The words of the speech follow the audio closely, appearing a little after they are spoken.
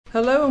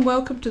Hello and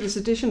welcome to this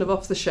edition of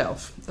Off the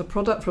Shelf, a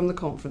product from the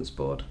Conference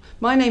Board.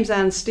 My name's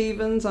Anne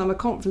Stevens. I'm a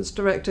conference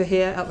director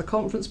here at the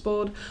Conference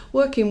Board,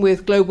 working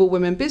with global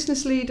women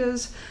business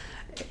leaders,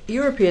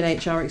 European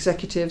HR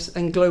executives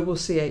and global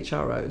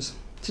CHROs.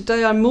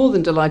 Today I'm more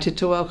than delighted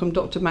to welcome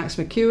Dr. Max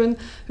Mckeown,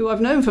 who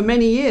I've known for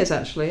many years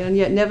actually, and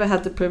yet never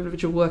had the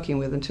privilege of working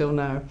with until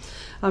now.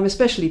 I'm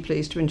especially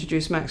pleased to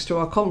introduce Max to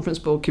our Conference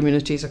Board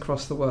communities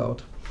across the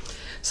world.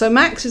 So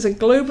Max is a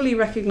globally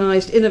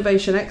recognised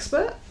innovation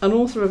expert and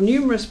author of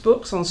numerous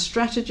books on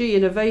strategy,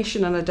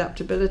 innovation and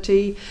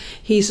adaptability.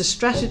 He's a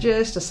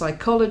strategist, a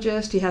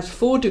psychologist. He has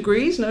 4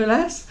 degrees, no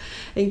less,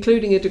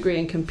 including a degree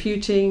in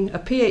computing, a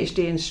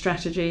PhD in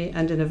strategy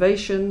and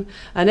innovation,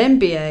 an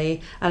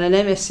MBA and an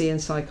MSc in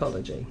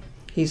psychology.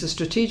 He's a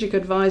strategic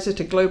advisor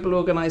to global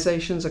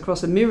organisations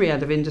across a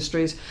myriad of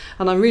industries,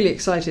 and I'm really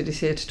excited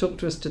he's here to talk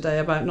to us today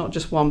about not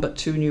just 1 but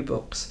 2 new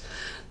books.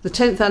 The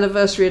 10th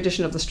anniversary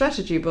edition of the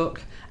strategy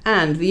book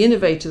and the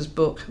Innovators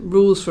book,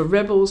 Rules for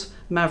Rebels,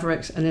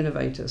 Mavericks and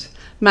Innovators.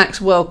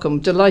 Max, welcome.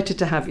 Delighted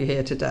to have you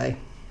here today.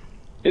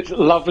 It's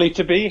lovely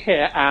to be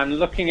here, and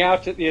looking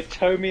out at the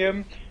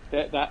Atomium,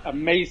 that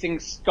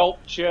amazing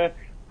sculpture.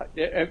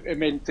 I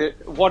mean,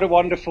 what a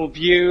wonderful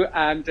view,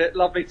 and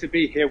lovely to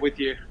be here with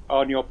you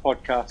on your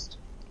podcast.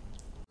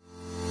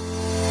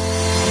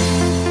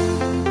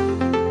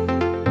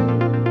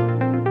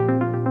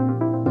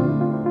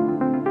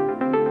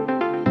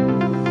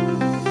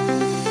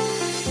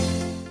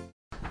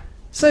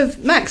 So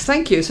Max,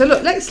 thank you. So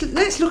look,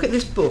 let's look at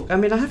this book. I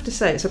mean, I have to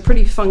say it's a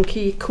pretty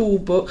funky, cool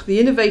book. The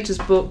Innovators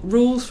book,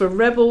 Rules for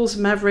Rebels,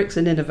 Mavericks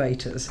and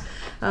Innovators.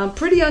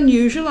 Pretty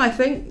unusual, I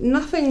think.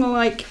 Nothing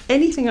like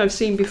anything I've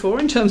seen before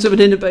in terms of an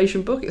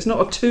innovation book. It's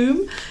not a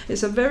tome.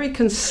 It's a very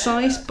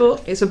concise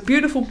book. It's a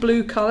beautiful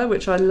blue colour,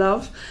 which I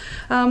love.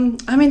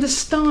 I mean, the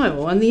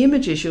style and the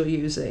images you're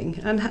using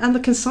and the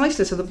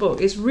conciseness of the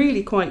book is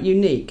really quite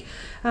unique.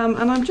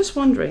 And I'm just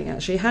wondering,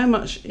 actually,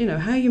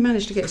 how you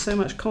managed to get so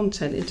much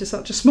content into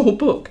such a small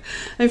book.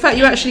 In fact,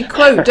 you actually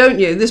quote, don't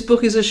you? This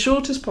book is as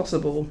short as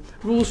possible.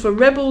 Rules for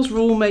rebels,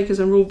 rule makers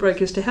and rule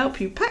breakers to help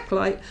you pack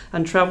light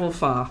and travel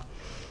far.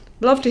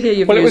 Love to hear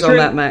your views on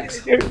that,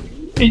 Max.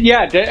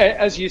 Yeah,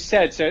 as you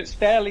said, so it's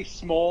fairly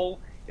small.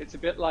 It's a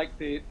bit like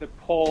the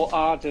Paul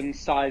Arden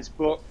size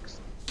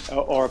books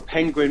or a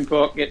Penguin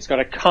book. It's got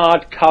a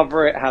card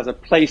cover. It has a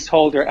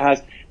placeholder. It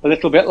has a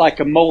little bit like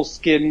a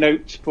Moleskine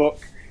notebook.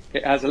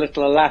 It has a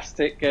little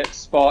elastic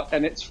spot,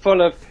 and it's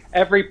full of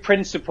every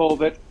principle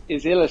that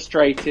is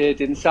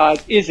illustrated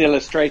inside is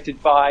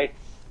illustrated by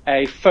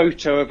a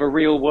photo of a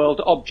real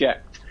world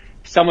object.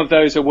 Some of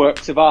those are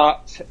works of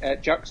art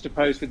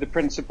juxtaposed with the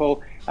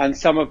principle, and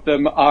some of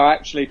them are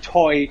actually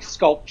toy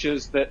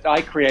sculptures that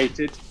I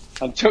created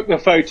and took the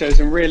photos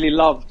and really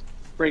loved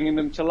bringing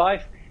them to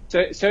life. So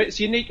it's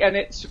unique, and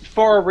it's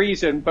for a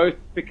reason, both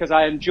because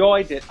I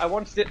enjoyed it. I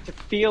wanted it to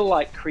feel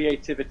like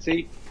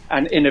creativity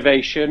and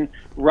innovation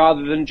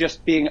rather than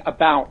just being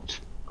about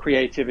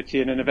creativity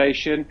and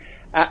innovation.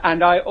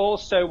 And I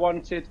also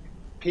wanted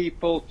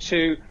people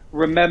to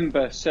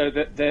remember so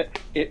that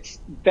it's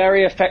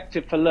very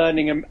effective for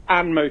learning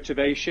and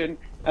motivation,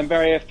 and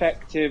very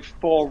effective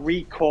for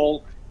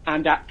recall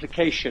and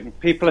application.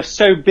 People are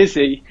so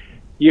busy,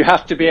 you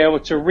have to be able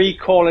to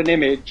recall an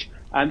image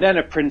and then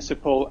a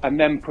principle and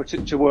then put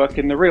it to work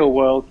in the real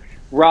world,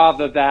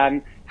 rather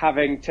than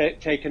having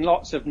taken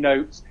lots of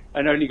notes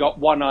and only got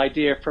one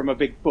idea from a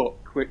big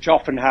book, which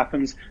often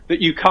happens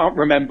that you can't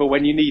remember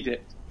when you need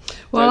it.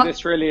 Well, so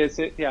this really is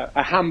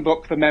a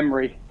handbook for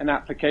memory and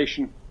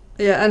application.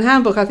 Yeah, and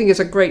handbook I think is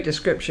a great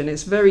description.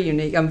 It's very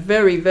unique and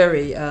very,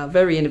 very,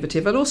 very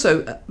innovative, but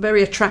also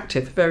very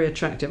attractive, very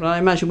attractive. And I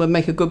imagine would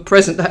make a good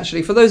present,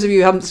 actually. For those of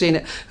you who haven't seen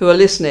it, who are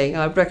listening,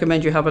 I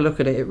recommend you have a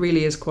look at it. It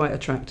really is quite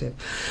attractive.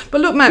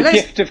 But look, Matt,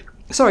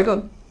 sorry, go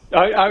on.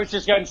 I was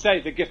just going to say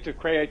the gift of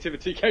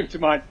creativity came to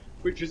mind,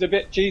 which was a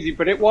bit cheesy,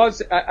 but it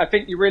was, I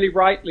think you really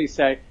rightly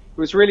say, it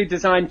was really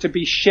designed to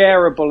be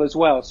shareable as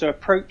well. So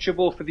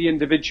approachable for the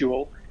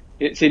individual.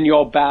 It's in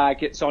your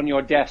bag, it's on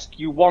your desk.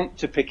 You want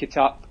to pick it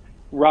up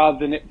rather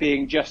than it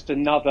being just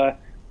another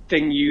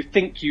thing you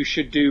think you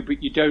should do,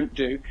 but you don't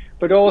do.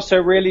 But also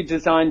really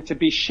designed to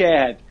be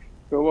shared.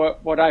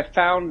 But what I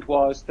found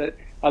was that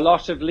a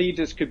lot of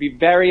leaders could be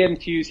very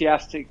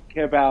enthusiastic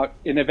about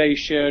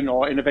innovation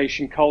or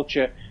innovation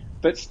culture,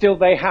 but still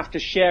they have to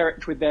share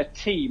it with their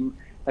team,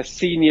 a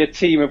senior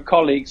team of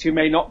colleagues who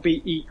may not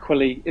be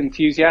equally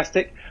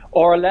enthusiastic,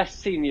 or a less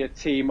senior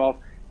team of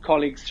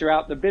colleagues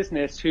throughout the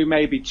business who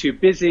may be too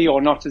busy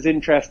or not as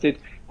interested.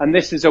 And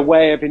this is a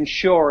way of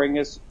ensuring,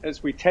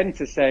 as we tend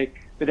to say,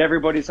 that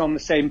everybody's on the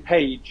same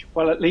page.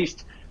 Well, at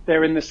least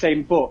they're in the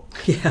same book.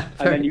 Yeah,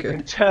 and then you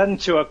can turn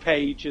to a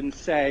page and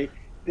say,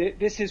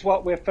 this is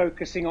what we're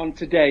focusing on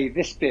today,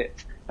 this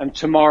bit. And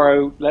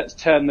tomorrow, let's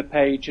turn the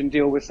page and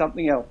deal with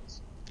something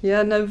else.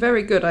 Yeah, no,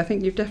 very good. I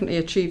think you've definitely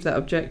achieved that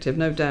objective,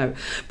 no doubt.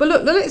 But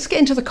look, let's get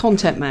into the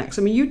content, Max.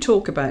 I mean, you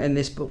talk about in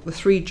this book the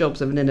 3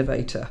 jobs of an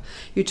innovator.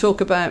 You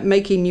talk about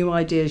making new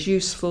ideas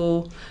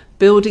useful,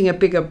 building a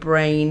bigger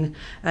brain,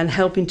 and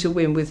helping to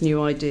win with new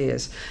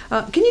ideas.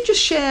 Can you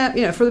just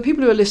share, for the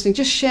people who are listening,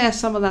 just share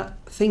some of that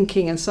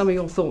thinking and some of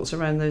your thoughts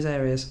around those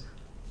areas?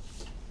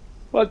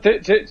 Well,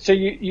 so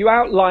you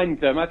outlined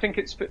them. I think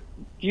it's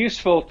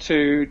useful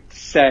to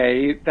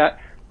say that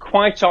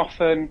quite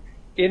often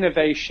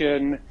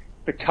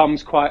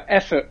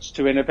efforts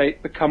to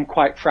innovate become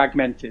quite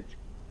fragmented.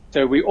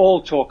 So we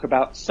all talk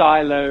about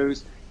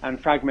silos and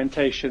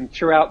fragmentation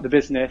throughout the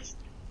business.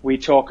 We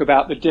talk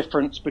about the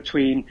difference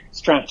between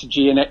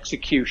strategy and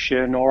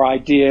execution, or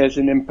ideas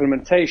and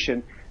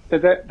implementation. So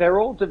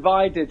they're all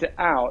divided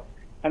out.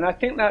 And I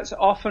think that's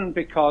often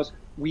because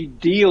we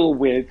deal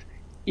with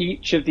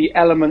each of the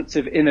elements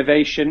of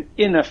innovation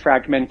in a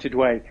fragmented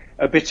way.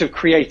 A bit of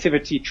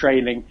creativity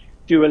training,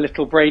 do a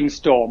little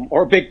brainstorm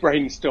or a big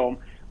brainstorm,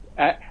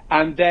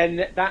 and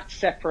then that's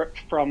separate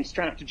from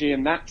strategy,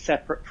 and that's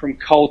separate from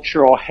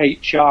culture or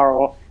HR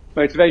or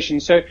motivation.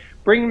 So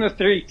bring the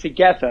three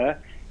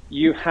together,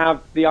 you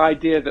have the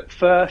idea that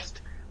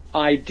first,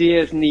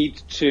 ideas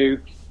need to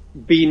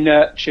be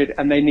nurtured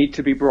and they need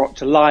to be brought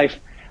to life,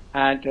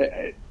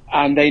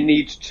 and they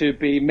need to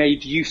be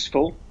made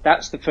useful.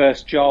 That's the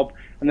first job.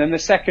 And then the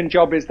second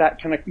job is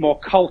that kind of more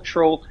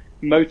cultural,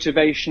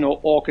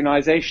 motivational,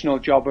 organizational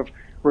job of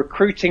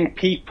recruiting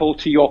people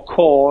to your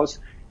cause,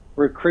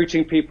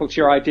 recruiting people to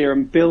your idea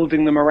and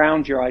building them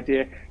around your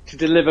idea to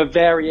deliver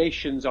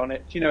variations on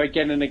it,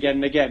 again and again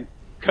and again.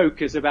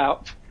 Coke is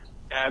about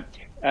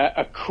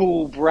a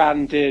cool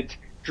branded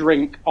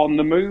drink on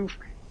the move,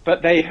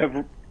 but they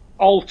have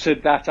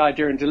altered that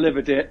idea and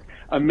delivered it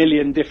a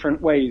million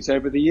different ways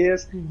over the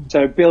years.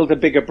 So build a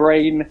bigger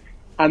brain.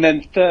 And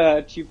then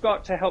third, you've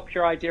got to help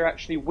your idea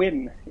actually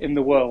win in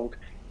the world.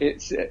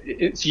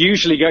 It's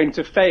usually going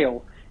to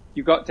fail.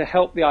 You've got to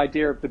help the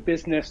idea of the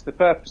business, the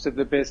purpose of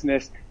the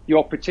business,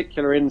 your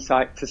particular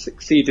insight to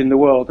succeed in the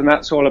world. And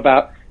that's all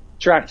about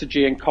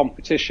strategy and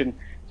competition.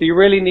 So you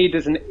really need,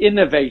 as an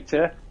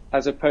innovator,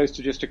 as opposed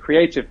to just a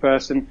creative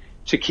person,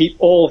 to keep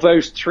all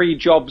those three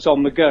jobs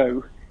on the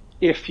go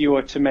if you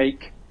are to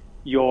make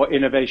your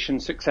innovation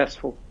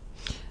successful.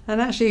 And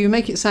actually, you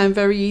make it sound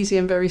very easy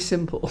and very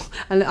simple.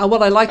 And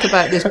what I like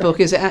about this book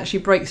is it actually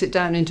breaks it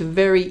down into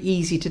very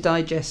easy to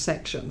digest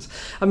sections.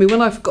 I mean, when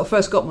I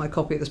first got my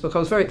copy of this book, I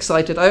was very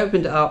excited. I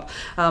opened it up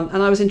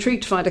and I was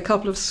intrigued to find a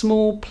couple of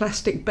small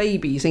plastic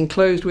babies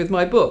enclosed with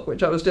my book,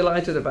 which I was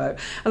delighted about.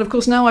 And of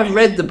course, now I've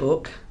read the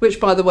book,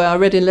 which, by the way, I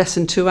read in less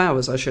than 2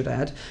 hours, I should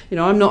add.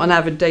 I'm not an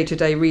avid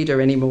day-to-day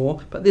reader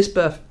anymore, but this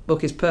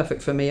book is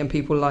perfect for me and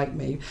people like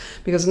me,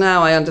 because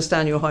now I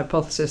understand your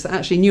hypothesis that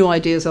actually new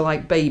ideas are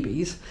like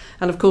babies.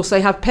 And of course,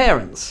 they have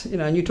parents,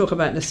 and you talk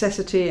about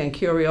necessity and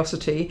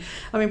curiosity.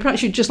 I mean,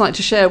 perhaps you'd just like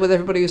to share with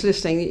everybody who's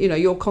listening,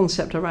 your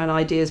concept around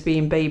ideas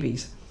being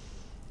babies.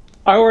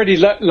 I already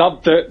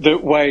love the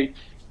way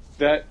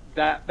that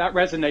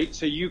resonates,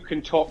 so you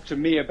can talk to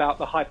me about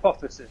the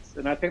hypothesis.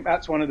 And I think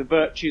that's one of the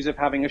virtues of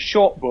having a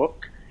short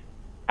book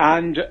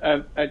and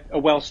a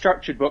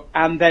well-structured book,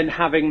 and then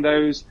having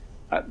those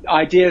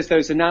ideas,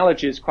 those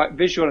analogies, quite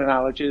visual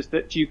analogies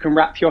that you can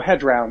wrap your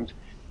head around.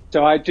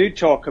 So I do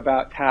talk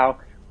about how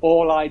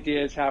all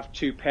ideas have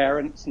two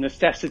parents.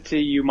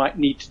 Necessity, you might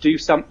need to do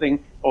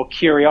something, or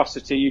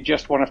curiosity, you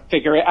just want to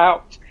figure it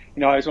out.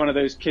 I was one of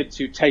those kids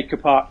who take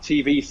apart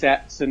TV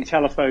sets and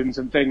telephones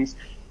and things,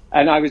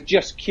 and I was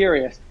just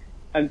curious.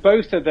 And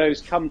both of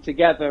those come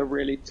together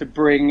really to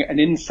bring an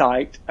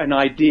insight, an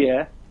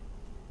idea.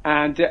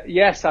 And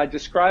yes, I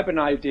describe an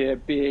idea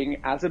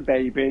being, as a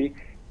baby,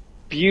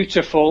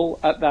 beautiful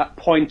at that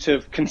point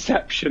of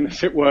conception,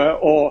 as it were,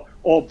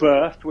 or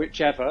birth,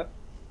 whichever,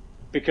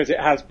 because it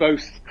has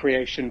both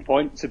creation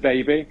points. A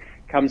baby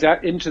comes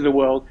out into the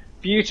world,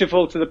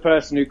 beautiful to the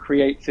person who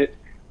creates it,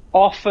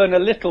 often a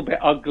little bit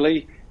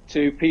ugly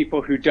to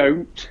people who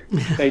don't.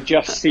 They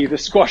just see the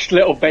squashed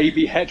little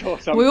baby head or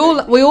something.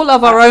 We all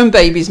love our own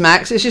babies,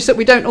 Max. It's just that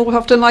we don't all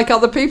often like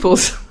other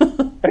people's.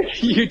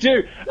 You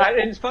do.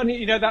 And it's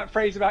funny, that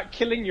phrase about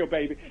killing your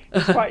baby.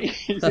 It's quite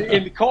easy.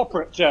 In the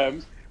corporate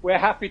terms, we're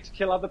happy to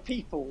kill other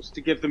people's,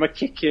 to give them a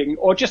kicking,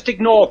 or just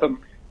ignore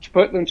them, to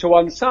put them to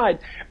one side.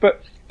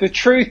 But the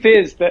truth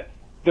is that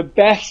the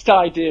best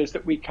ideas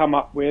that we come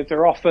up with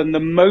are often the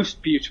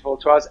most beautiful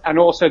to us and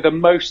also the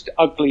most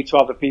ugly to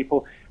other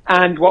people.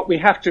 And what we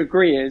have to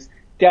agree is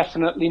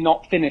definitely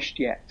not finished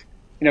yet.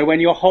 When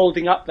you're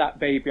holding up that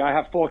baby, I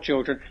have 4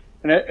 children,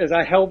 and as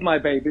I held my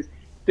babies,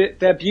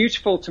 they're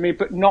beautiful to me,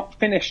 but not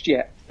finished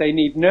yet. They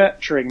need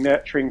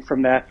nurturing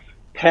from their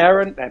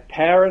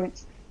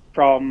parents,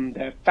 from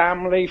their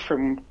family,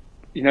 from,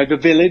 the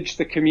village,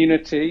 the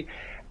community.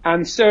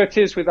 And so it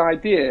is with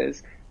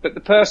ideas. But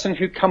the person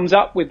who comes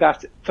up with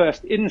that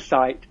first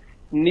insight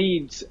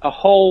needs a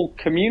whole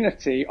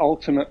community,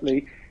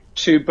 ultimately,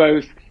 to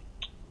both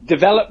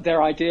develop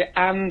their idea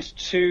and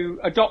to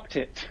adopt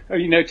it, or,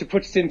 to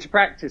put it into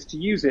practice, to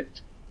use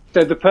it.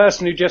 So the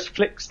person who just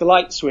flicks the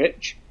light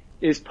switch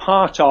is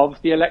part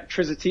of the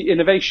electricity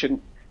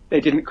innovation. They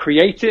didn't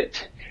create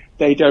it,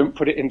 they don't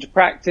put it into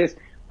practice,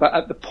 but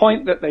at the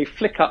point that they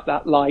flick up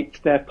that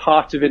light, they're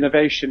part of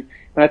innovation.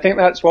 And I think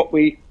that's what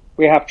we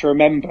we have to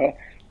remember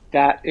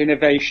that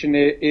innovation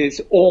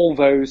is all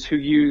those who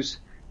use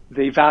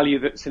the value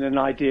that's in an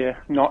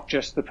idea, not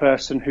just the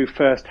person who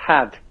first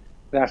had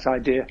that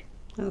idea.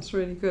 That's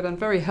really good and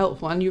very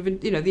helpful. And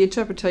the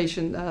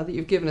interpretation that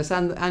you've given us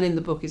and in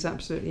the book is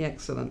absolutely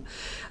excellent.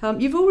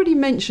 You've already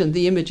mentioned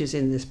the images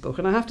in this book,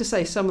 and I have to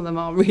say some of them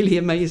are really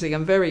amazing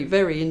and very,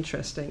 very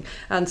interesting,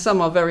 and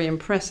some are very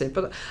impressive.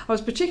 But I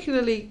was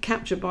particularly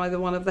captured by the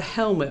one of the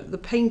helmet, the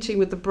painting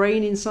with the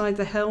brain inside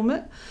the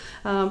helmet,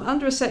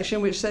 under a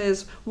section which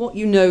says, "What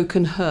you know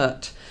can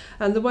hurt."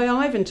 And the way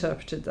I've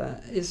interpreted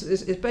that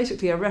is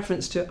basically a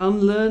reference to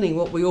unlearning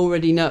what we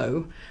already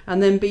know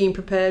and then being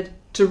prepared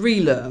to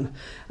relearn.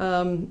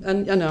 And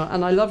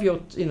I love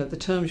the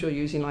terms you're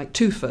using, like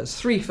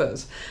 2-fers,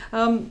 3-fers.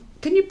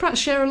 Can you perhaps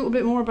share a little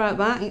bit more about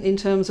that in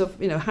terms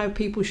of how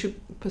people should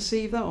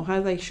perceive that or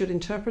how they should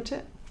interpret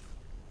it?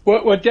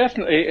 Well,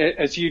 definitely,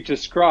 as you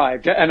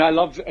described, and I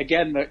love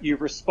again that you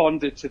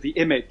responded to the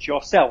image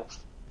yourself.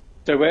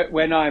 So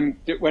when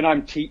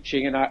I'm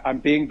teaching and I'm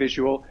being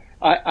visual,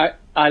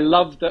 I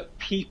love that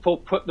people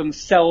put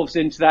themselves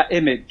into that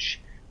image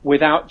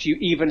without you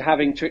even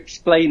having to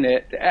explain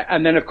it.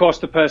 And then, of course,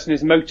 the person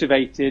is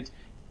motivated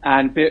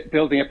and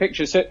building a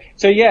picture. So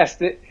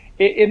yes,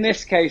 in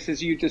this case,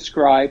 as you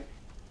describe,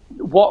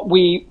 what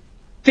we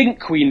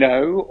think we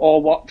know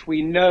or what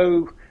we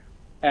know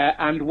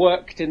and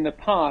worked in the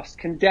past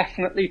can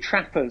definitely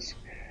trap us.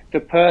 The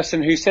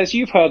person who says,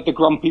 you've heard the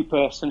grumpy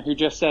person who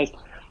just says,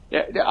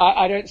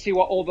 I don't see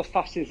what all the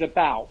fuss is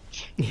about.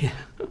 Yeah.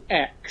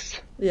 X.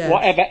 Yes.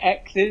 Whatever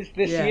X is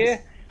this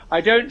year. I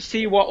don't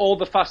see what all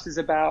the fuss is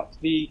about.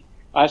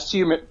 I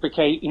assume it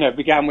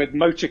began with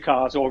motor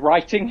cars or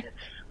writing,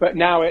 but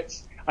now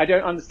I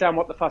don't understand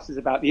what the fuss is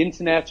about, the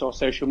internet or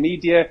social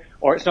media,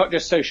 or it's not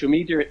just social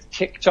media, it's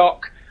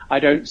TikTok. I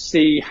don't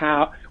see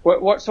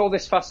what's all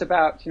this fuss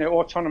about,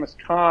 autonomous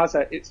cars.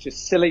 It's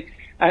just silly.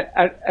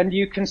 And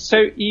you can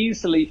so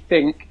easily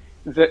think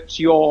that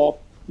your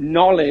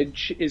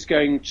knowledge is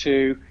going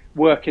to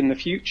work in the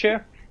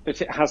future,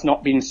 that it has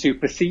not been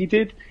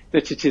superseded,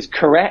 that it is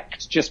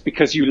correct just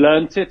because you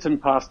learnt it and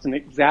passed an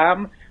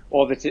exam,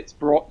 or that it's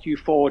brought you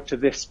forward to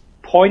this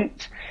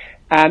point.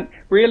 And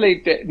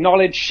really, the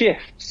knowledge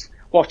shifts.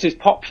 What is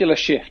popular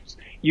shifts.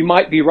 You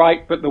might be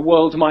right, but the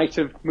world might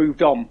have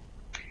moved on.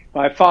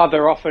 My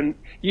father often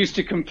used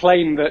to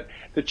complain that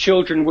the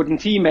children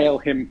wouldn't email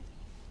him.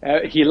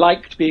 He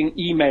liked being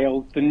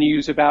emailed the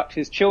news about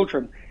his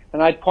children.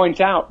 And I'd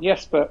point out,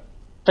 yes, but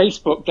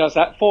Facebook does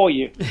that for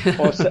you,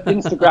 or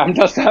Instagram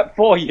does that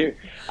for you,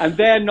 and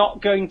they're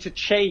not going to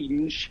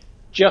change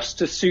just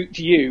to suit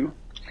you.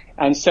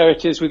 And so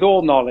it is with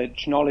all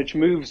knowledge. Knowledge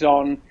moves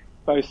on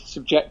both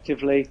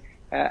subjectively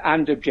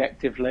and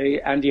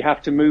objectively, and you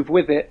have to move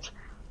with it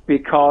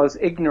because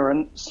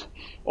ignorance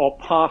or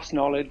past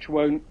knowledge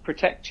won't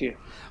protect you.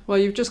 Well,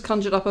 you've just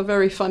conjured up a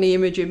very funny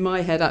image in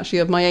my head, actually,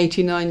 of my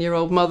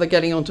 89-year-old mother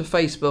getting onto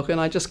Facebook,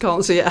 and I just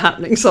can't see it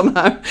happening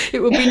somehow. It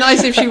would be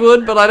nice if she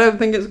would, but I don't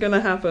think it's going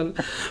to happen.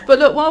 But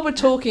look, while we're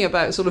talking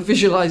about sort of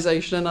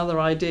visualization and other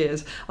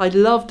ideas, I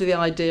loved the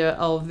idea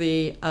of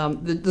the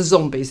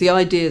zombies, the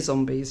idea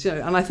zombies.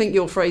 And I think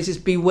your phrase is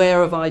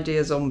beware of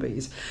idea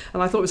zombies.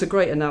 And I thought it was a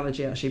great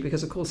analogy, actually,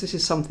 because, of course, this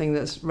is something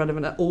that's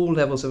relevant at all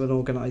levels of an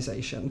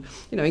organisation,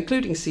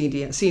 including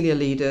senior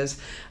leaders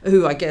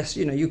who, I guess,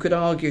 you could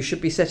argue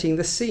should be setting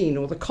the scene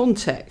or the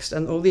context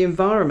or the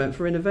environment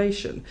for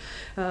innovation.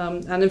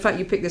 And in fact,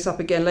 you pick this up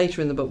again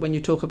later in the book when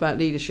you talk about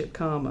leadership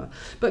karma.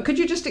 But could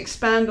you just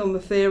expand on the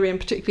theory and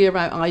particularly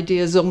about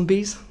idea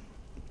zombies?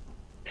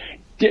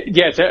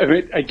 Yes,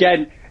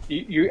 again,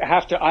 you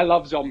have to. I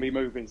love zombie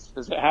movies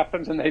as it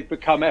happens, and they've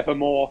become ever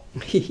more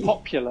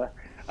popular,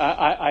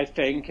 I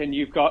think. And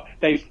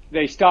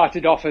they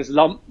started off as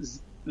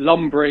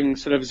lumbering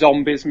sort of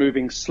zombies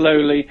moving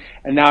slowly,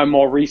 and now in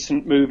more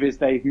recent movies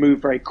they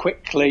move very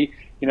quickly.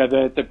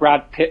 The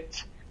Brad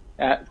Pitt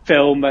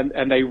film,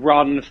 and they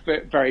run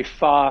very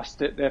fast.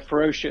 They're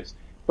ferocious.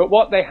 But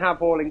what they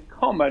have all in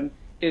common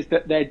is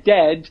that they're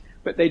dead,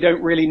 but they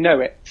don't really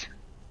know it.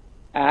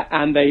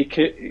 And they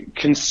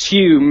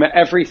consume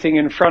everything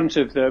in front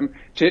of them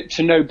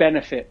to no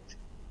benefit.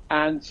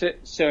 And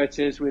so it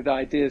is with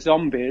idea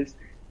zombies.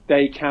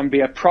 They can be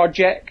a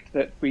project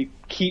that we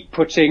keep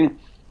putting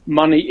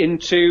money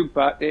into,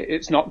 but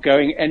it's not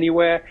going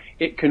anywhere.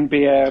 It can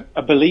be a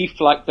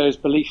belief, like those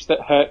beliefs that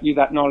hurt you,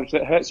 that knowledge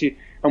that hurts you,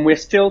 and we're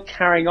still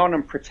carrying on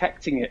and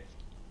protecting it.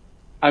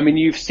 I mean,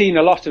 you've seen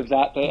a lot of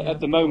that at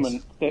the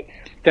moment,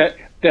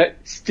 that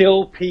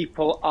still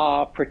people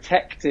are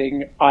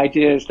protecting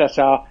ideas that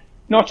are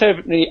not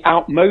only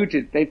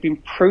outmoded, they've been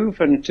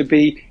proven to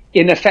be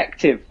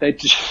ineffective. They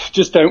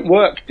just don't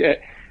work.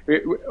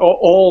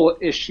 All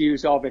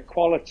issues of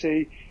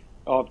equality,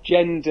 of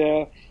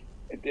gender,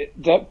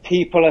 that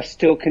people are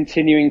still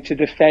continuing to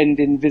defend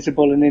in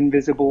visible and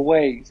invisible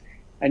ways.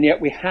 And yet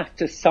we have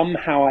to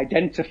somehow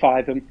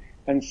identify them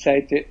and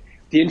say that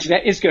the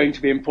internet is going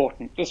to be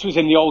important. This was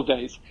in the old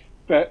days,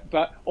 but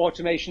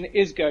automation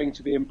is going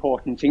to be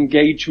important.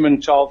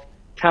 Engagement of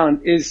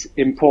talent is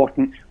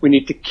important. We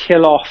need to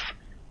kill off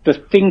the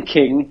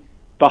thinking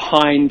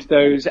behind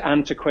those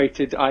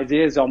antiquated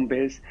idea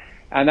zombies.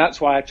 And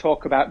that's why I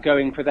talk about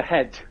going for the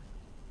head.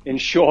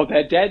 Ensure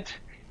they're dead.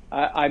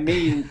 I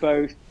mean,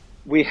 both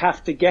we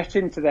have to get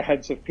into the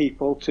heads of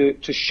people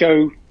to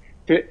show,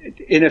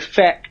 in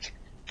effect,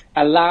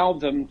 allow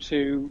them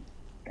to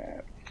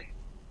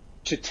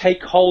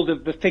take hold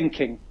of the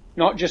thinking,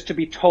 not just to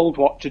be told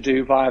what to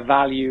do via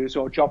values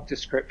or job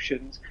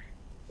descriptions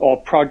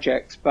or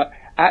projects, but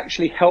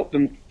actually help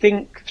them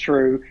think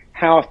through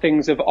how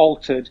things have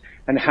altered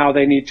and how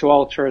they need to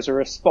alter as a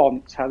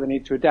response, how they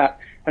need to adapt,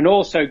 and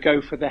also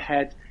go for the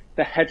head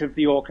of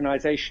the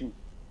organization.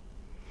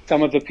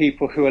 Some of the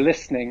people who are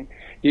listening,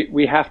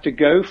 we have to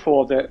go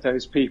for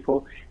those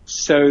people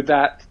so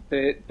that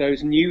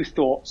those new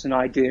thoughts and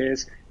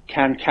ideas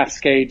can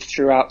cascade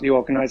throughout the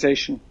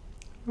organization.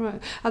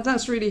 Right, and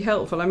that's really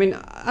helpful. I mean,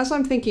 as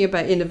I'm thinking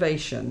about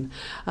innovation,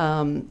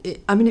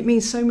 it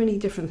means so many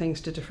different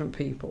things to different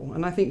people.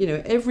 And I think,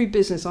 every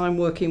business I'm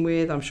working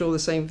with, I'm sure the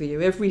same for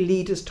you, every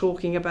leader's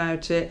talking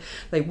about it,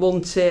 they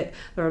want it.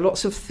 There are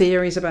lots of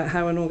theories about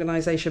how an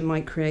organisation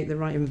might create the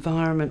right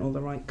environment or the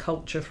right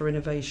culture for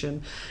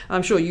innovation.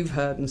 I'm sure you've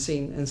heard and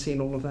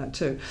seen all of that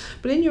too.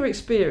 But in your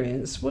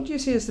experience, what do you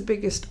see as the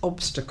biggest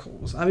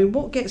obstacles? I mean,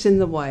 what gets in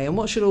the way and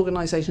what should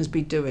organisations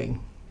be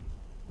doing?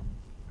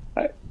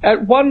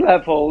 At one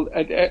level,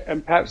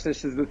 and perhaps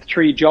this is the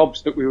three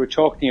jobs that we were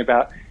talking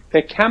about,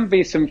 there can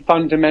be some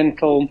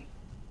fundamental,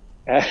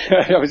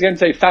 I was going to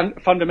say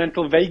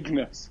fundamental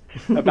vagueness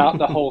about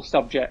the whole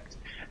subject.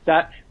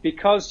 That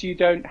because you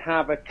don't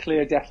have a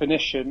clear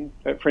definition,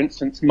 for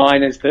instance,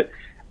 mine is that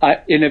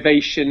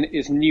innovation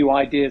is new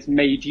ideas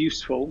made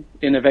useful.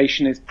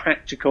 Innovation is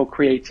practical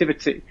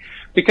creativity.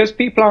 Because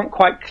people aren't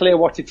quite clear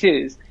what it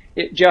is,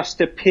 it just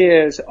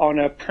appears on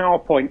a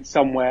PowerPoint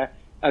somewhere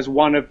as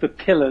one of the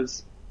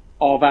pillars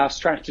of our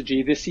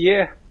strategy this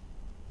year.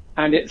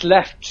 And it's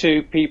left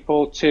to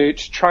people to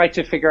try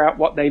to figure out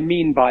what they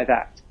mean by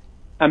that.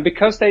 And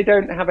because they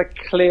don't have a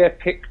clear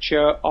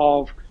picture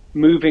of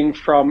moving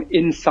from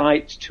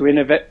insight to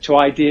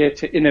idea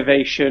to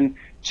innovation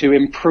to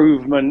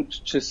improvement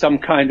to some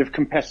kind of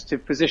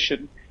competitive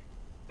position,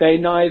 they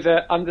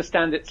neither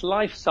understand its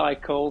life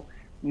cycle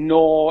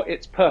nor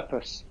its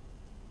purpose.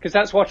 Because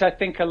that's what I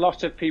think a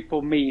lot of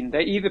people mean.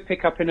 They either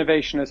pick up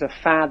innovation as a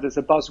fad, as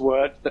a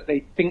buzzword that they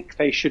think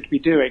they should be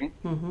doing,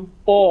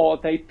 or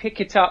they pick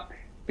it up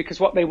because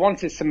what they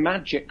want is some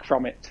magic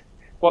from it.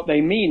 What they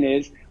mean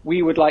is,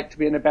 we would like to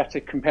be in a better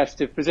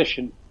competitive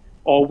position,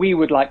 or we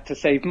would like to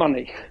save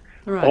money,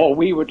 right, or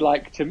we would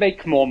like to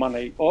make more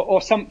money, or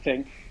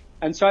something.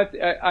 And so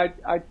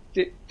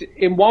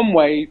in one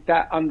way,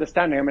 that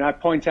understanding, I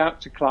point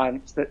out to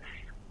clients that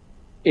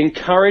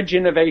encourage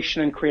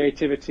innovation and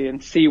creativity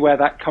and see where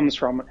that comes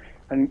from,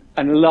 and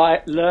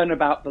learn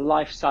about the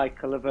life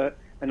cycle of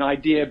an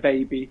idea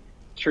baby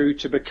through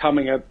to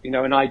becoming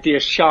an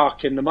idea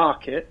shark in the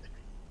market,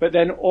 but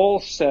then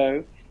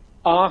also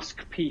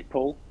ask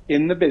people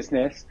in the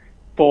business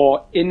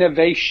for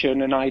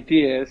innovation and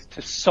ideas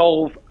to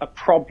solve a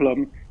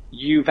problem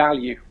you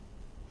value.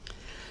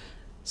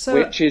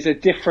 Which is a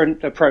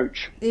different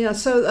approach. Yeah,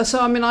 so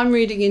I'm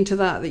reading into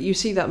that you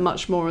see that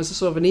much more as a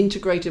sort of an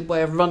integrated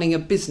way of running a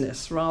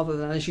business rather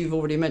than, as you've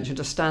already mentioned,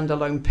 a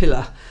standalone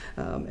pillar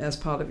as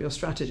part of your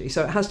strategy.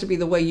 So it has to be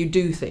the way you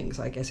do things,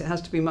 I guess. It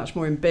has to be much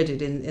more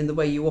embedded in the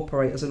way you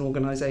operate as an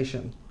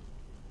organisation.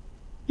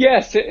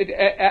 Yes,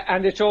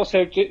 and it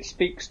also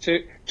speaks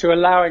to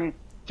allowing,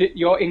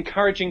 you're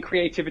encouraging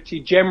creativity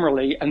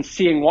generally and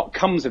seeing what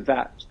comes of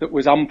that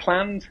was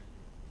unplanned.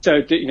 So,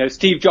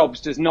 Steve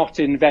Jobs does not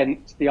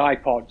invent the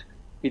iPod.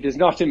 He does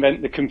not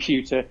invent the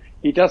computer.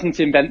 He doesn't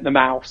invent the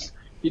mouse.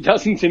 He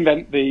doesn't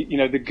invent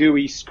the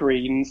GUI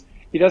screens.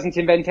 He doesn't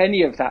invent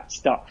any of that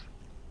stuff.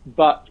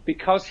 But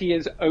because he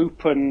is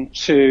open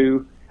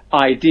to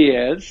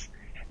ideas,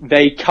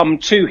 they come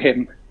to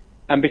him.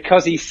 And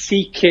because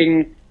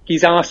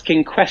he's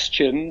asking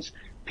questions,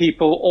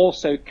 people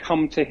also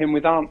come to him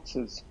with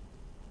answers.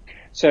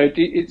 So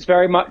it's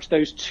very much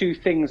those two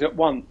things at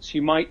once.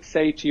 You might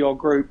say to your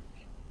group,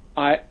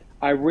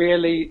 I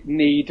really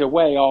need a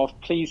way of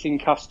pleasing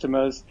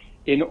customers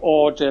in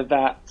order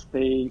that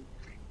the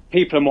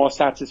people are more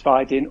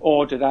satisfied, in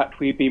order that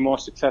we be more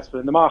successful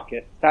in the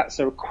market. That's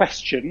a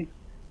question,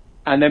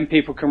 and then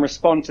people can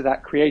respond to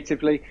that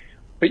creatively.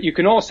 But you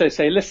can also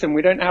say, listen,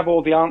 we don't have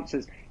all the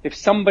answers. If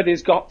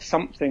somebody's got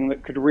something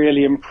that could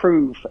really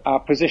improve our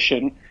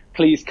position,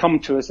 please come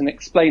to us and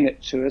explain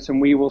it to us,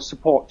 and we will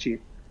support you.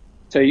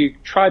 So you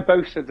try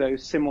both of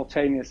those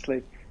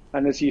simultaneously,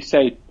 and as you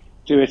say,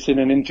 do it in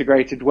an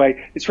integrated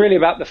way. It's really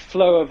about the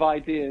flow of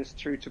ideas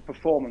through to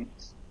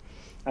performance.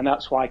 And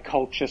that's why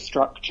culture,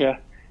 structure,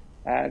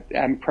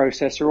 and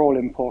process are all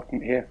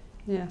important here.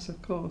 Yes,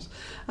 of course.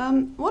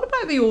 What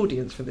about the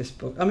audience for this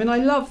book? I mean, I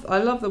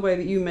love the way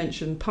that you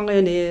mentioned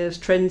pioneers,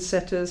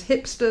 trendsetters,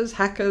 hipsters,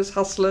 hackers,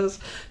 hustlers,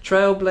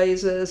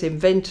 trailblazers,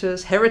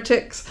 inventors,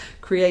 heretics,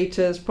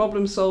 creators,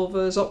 problem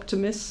solvers,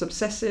 optimists,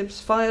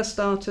 obsessives, fire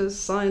starters,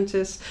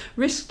 scientists,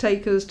 risk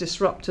takers,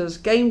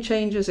 disruptors, game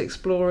changers,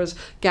 explorers,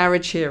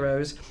 garage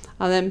heroes,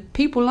 and then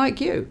people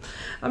like you.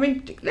 I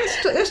mean,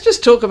 let's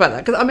just talk about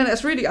that, because I mean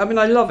that's really, I mean,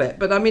 I love it,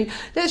 but I mean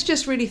let's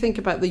just really think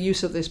about the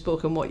use of this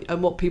book and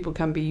what people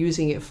can be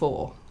using it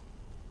for.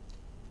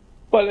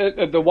 Well,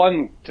 at the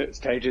one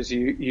stage, as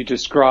you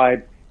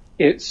describe,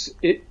 it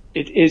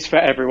is for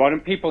everyone,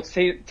 and people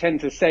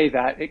tend to say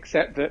that,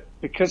 except that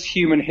because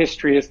human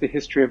history is the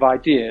history of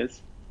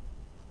ideas,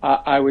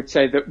 I would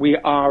say that we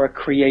are a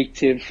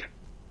creative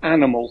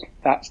animal.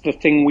 That's the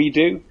thing we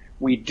do.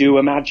 We do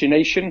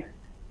imagination,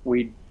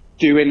 we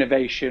do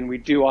innovation, we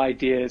do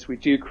ideas, we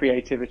do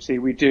creativity,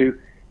 we do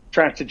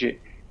strategy.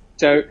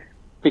 So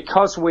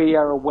because we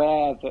are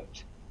aware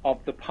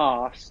of the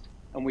past,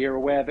 and we are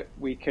aware that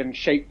we can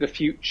shape the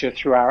future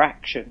through our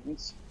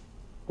actions,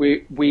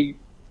 we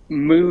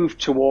move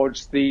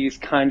towards these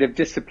kind of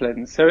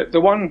disciplines. So at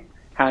the one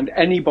hand,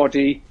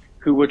 anybody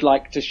who would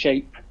like to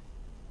shape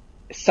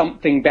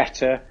something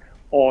better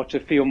or to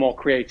feel more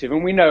creative,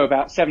 and we know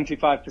about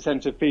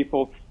 75% of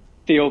people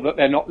feel that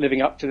they're not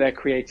living up to their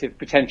creative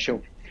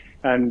potential.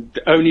 And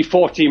only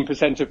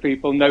 14% of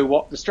people know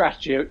what the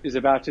strategy is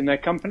about in their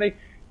company.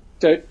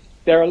 So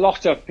there are a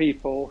lot of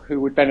people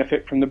who would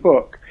benefit from the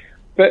book.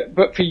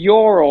 But for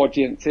your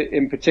audience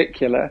in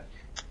particular,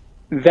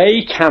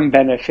 they can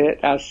benefit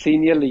as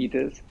senior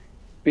leaders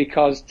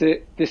because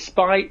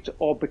despite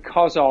or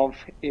because of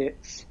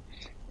its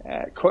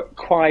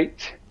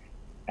quite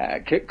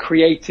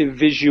creative,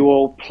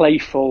 visual,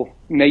 playful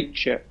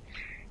nature,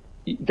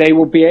 they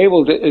will be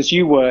able to, as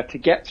you were, to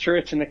get through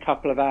it in a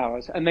couple of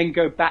hours and then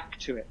go back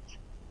to it.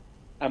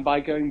 And by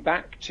going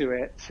back to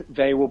it,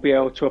 they will be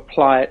able to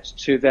apply it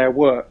to their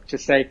work, to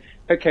say,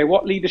 okay,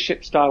 what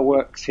leadership style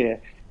works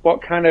here?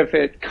 What kind of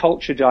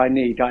culture do I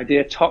need?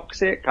 Idea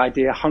toxic,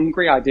 idea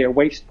hungry, idea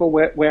wasteful?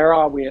 Where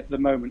are we at the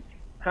moment?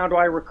 How do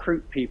I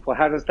recruit people?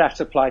 How does that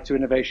apply to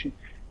innovation?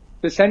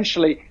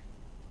 Essentially,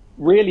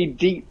 really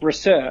deep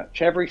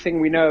research.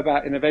 Everything we know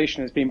about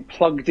innovation has been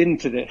plugged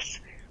into this.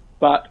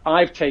 But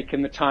I've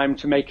taken the time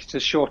to make it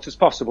as short as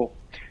possible.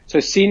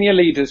 So senior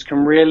leaders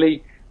can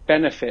really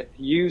benefit,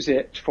 use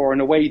it for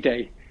an away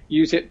day,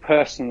 use it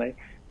personally,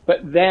 but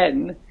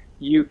then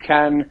you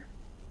can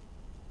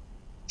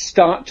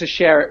start to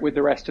share it with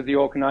the rest of the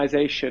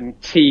organization,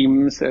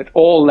 teams at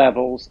all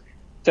levels,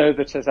 so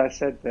that, as I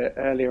said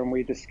earlier and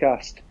we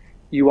discussed,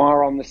 you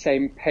are on the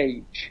same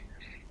page.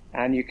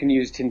 And you can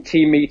use it in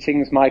team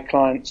meetings, my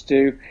clients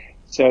do,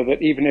 so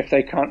that even if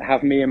they can't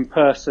have me in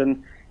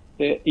person,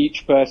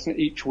 each person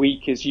each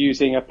week is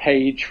using a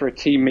page for a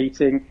team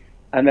meeting,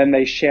 and then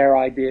they share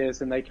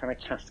ideas and they kind of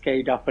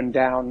cascade up and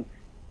down,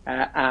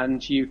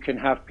 and you can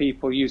have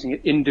people using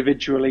it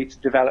individually to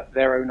develop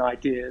their own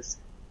ideas.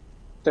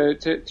 So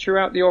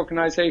throughout the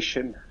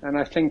organization, and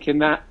I think in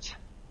that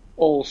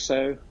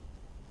also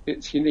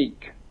it's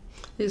unique.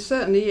 It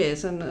certainly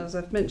is, and as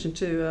I've mentioned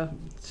to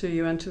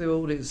you and to the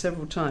audience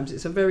several times,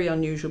 it's a very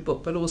unusual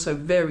book, but also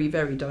very,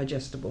 very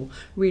digestible,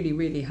 really,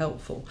 really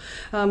helpful.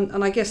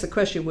 And I guess the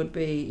question would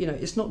be, you know,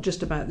 it's not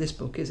just about this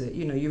book, is it?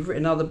 You know, you've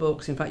written other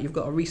books. In fact, you've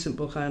got a recent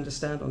book, I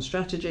understand, on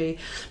strategy.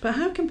 But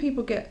how can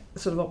people get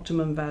sort of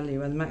optimum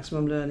value and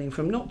maximum learning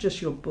from not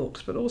just your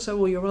books, but also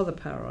all your other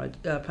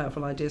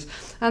powerful ideas?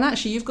 And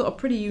actually, you've got a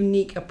pretty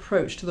unique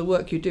approach to the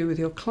work you do with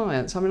your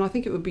clients. I mean, I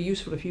think it would be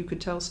useful if you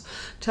could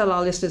tell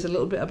our listeners a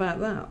little bit about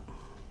that.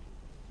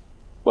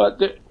 Well,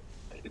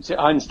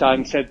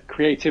 Einstein said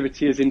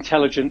creativity is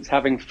intelligence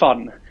having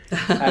fun.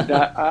 And,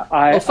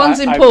 well,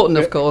 fun's important,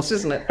 of course,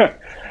 isn't it?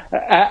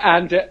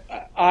 And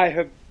I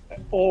have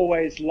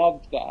always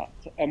loved that.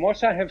 And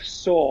what I have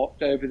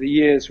sought over the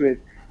years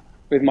with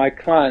my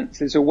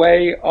clients is a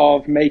way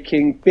of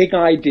making big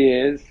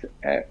ideas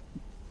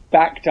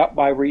backed up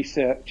by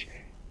research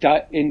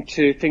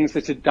into things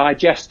that are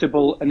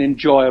digestible and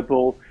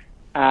enjoyable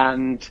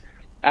and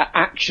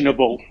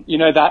actionable. You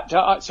know,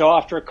 that so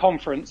after a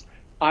conference,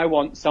 I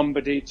want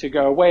somebody to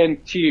go away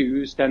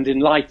enthused and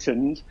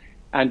enlightened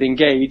and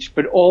engaged,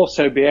 but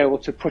also be able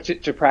to put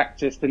it to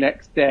practice the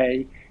next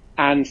day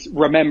and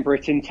remember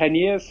it in 10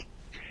 years.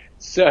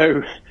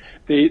 So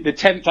the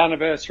 10th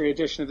anniversary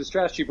edition of the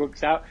strategy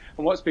book's out,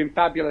 and what's been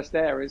fabulous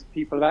there is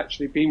people have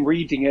actually been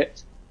reading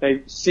it.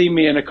 They've seen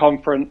me in a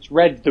conference,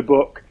 read the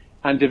book,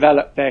 and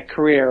developed their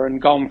career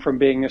and gone from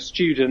being a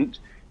student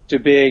to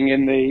being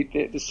in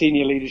the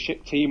senior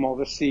leadership team or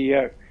the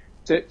CEO.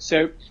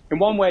 So in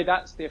one way,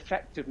 that's the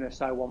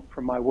effectiveness I want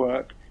from my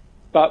work.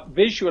 But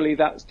visually,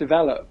 that's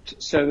developed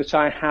so that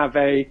I have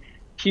a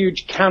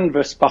huge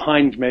canvas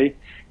behind me.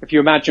 If you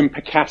imagine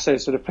Picasso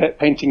sort of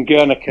painting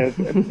Guernica,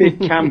 a big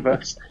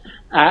canvas.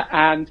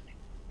 And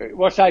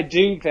what I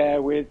do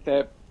there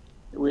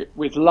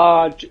with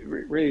large,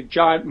 really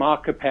giant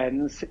marker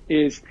pens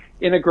is,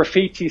 in a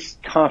graffiti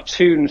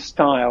cartoon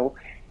style,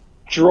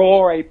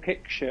 draw a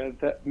picture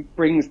that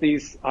brings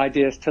these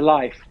ideas to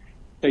life.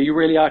 So you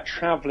really are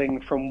traveling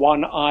from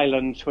one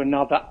island to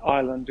another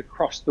island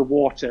across the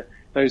water.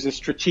 Those are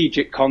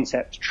strategic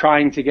concepts,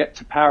 trying to get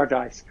to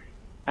paradise.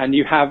 And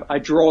I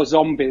draw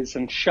zombies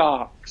and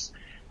sharks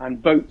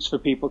and boats for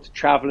people to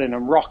travel in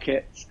and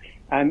rockets,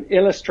 and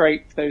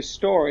illustrate those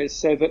stories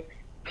so that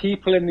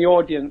people in the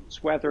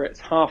audience, whether it's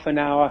half an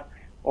hour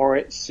or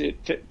it's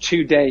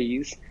 2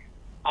 days,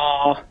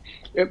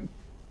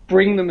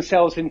 bring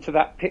themselves into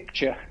that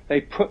picture.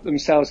 They put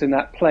themselves in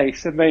that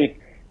place and they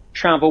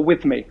travel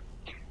with me.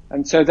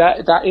 And so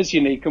that is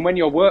unique. And when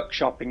you're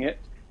workshopping it,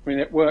 I mean,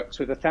 it works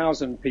with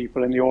 1,000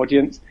 people in the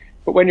audience,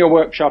 but when you're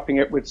workshopping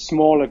it with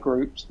smaller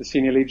groups, the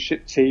senior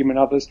leadership team and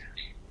others,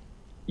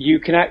 you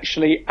can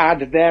actually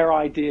add their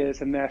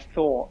ideas and their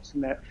thoughts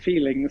and their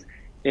feelings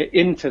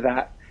into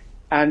that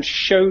and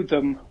show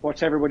them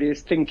what everybody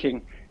is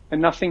thinking,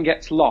 and nothing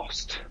gets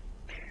lost.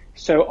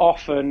 So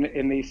often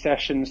in these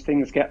sessions,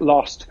 things get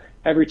lost.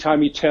 Every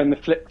time you turn the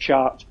flip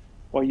chart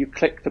or you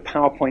click the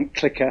PowerPoint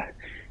clicker,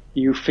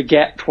 you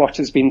forget what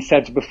has been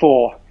said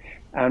before,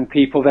 and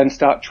people then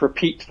start to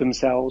repeat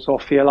themselves or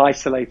feel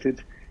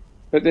isolated.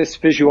 But this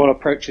visual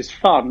approach is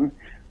fun,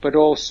 but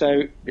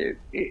also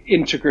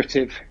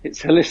integrative.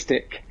 It's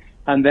holistic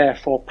and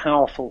therefore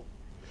powerful.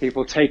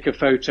 People take a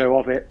photo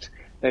of it.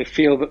 They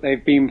feel that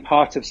they've been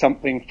part of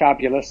something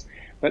fabulous,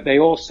 but they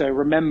also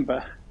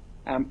remember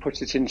and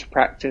put it into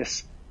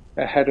practice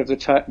ahead of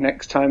the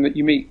next time that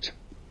you meet.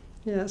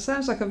 Yeah, it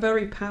sounds like a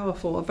very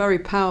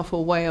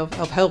powerful way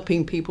of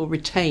helping people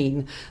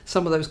retain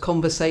some of those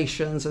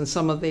conversations and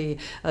some of the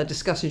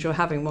discussions you're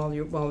having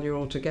while you're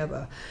all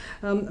together.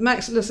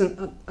 Max,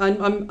 listen,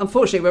 I'm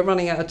unfortunately we're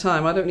running out of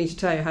time. I don't need to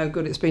tell you how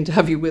good it's been to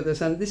have you with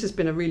us, and this has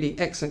been a really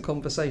excellent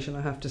conversation,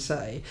 I have to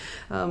say.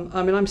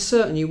 I mean, I'm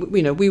certain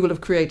we will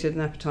have created an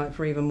appetite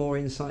for even more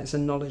insights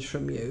and knowledge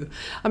from you.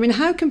 I mean,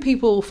 how can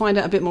people find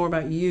out a bit more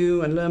about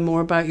you and learn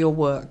more about your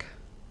work?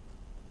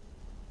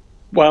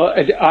 Well,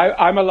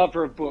 I'm a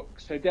lover of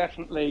books, so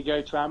definitely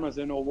go to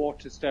Amazon or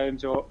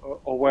Waterstones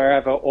or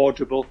wherever,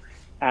 Audible,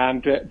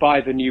 and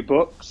buy the new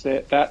books.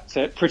 That's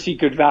a pretty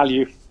good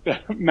value,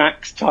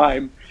 max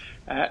time,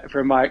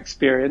 from my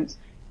experience.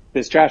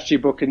 The strategy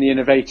book and the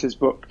Innovators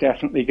book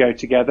definitely go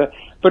together.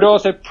 But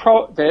also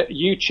the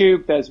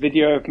YouTube, there's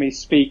video of me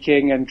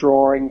speaking and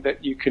drawing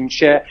that you can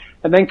share.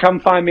 And then come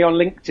find me on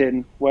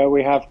LinkedIn, where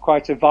we have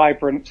quite a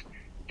vibrant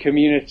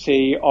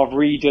community of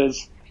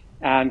readers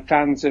and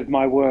fans of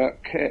my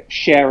work,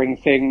 sharing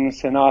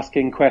things and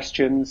asking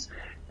questions,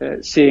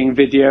 seeing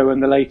video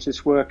and the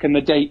latest work and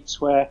the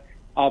dates where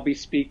I'll be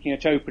speaking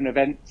at open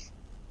events,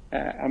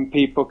 and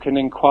people can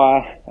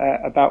inquire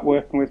about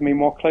working with me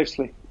more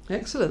closely.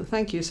 Excellent,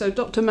 thank you. So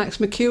Dr. Max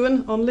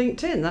Mckeown on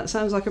LinkedIn, that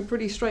sounds like a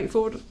pretty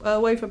straightforward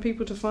way for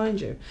people to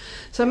find you.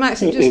 So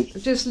Max, it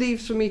just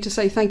leaves for me to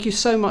say thank you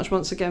so much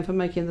once again for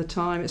making the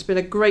time. It's been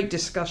a great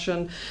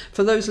discussion.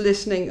 For those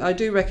listening, I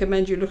do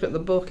recommend you look at the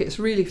book. It's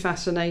really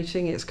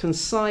fascinating, it's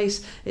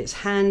concise, it's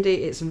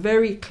handy, it's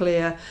very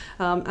clear,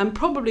 and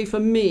probably for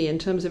me in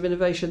terms of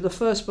innovation, the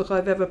first book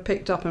I've ever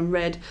picked up and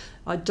read,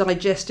 I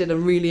digested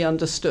and really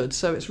understood.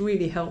 So it's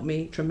really helped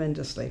me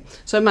tremendously.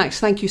 So Max,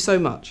 thank you so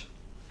much.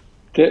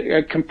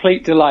 A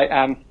complete delight,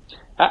 Anne,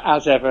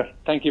 as ever.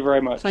 Thank you very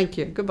much. Thank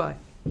you. Goodbye.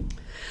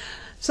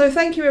 So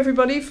thank you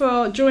everybody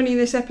for joining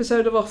this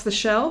episode of Off the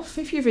Shelf.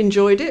 If you've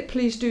enjoyed it,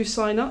 please do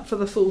sign up for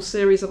the full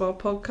series of our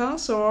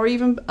podcasts or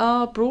even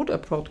our broader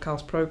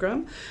podcast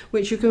programme,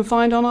 which you can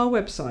find on our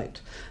website,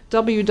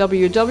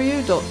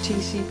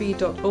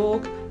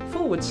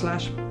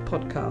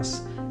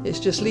 www.tcb.org/podcasts.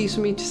 It just leaves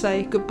for me to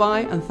say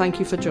goodbye and thank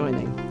you for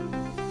joining.